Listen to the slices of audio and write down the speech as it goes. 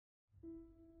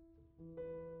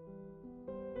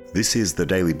This is the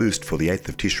Daily Boost for the 8th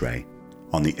of Tishrei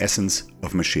on the essence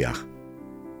of Moshiach.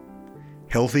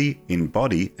 Healthy in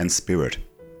body and spirit.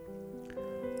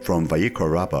 From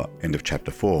Vayikra Rabbah, end of chapter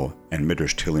 4, and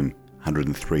Midrash Tehillim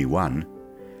 103:1,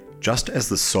 just as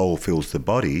the soul fills the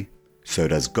body, so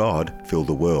does God fill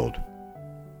the world.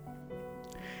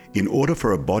 In order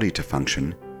for a body to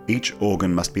function, each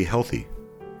organ must be healthy.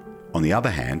 On the other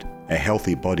hand, a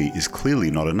healthy body is clearly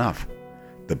not enough.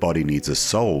 The body needs a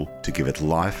soul to give it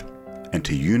life and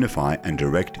to unify and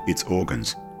direct its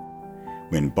organs.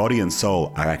 When body and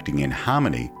soul are acting in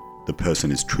harmony, the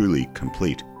person is truly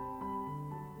complete.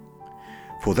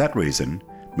 For that reason,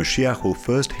 Moshiach will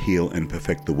first heal and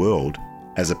perfect the world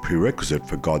as a prerequisite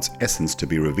for God's essence to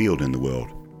be revealed in the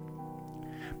world.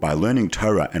 By learning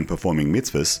Torah and performing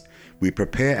mitzvahs, we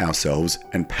prepare ourselves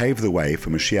and pave the way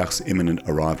for Moshiach's imminent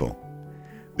arrival.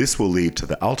 This will lead to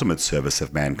the ultimate service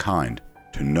of mankind,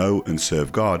 to know and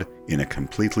serve God in a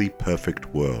completely perfect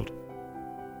world.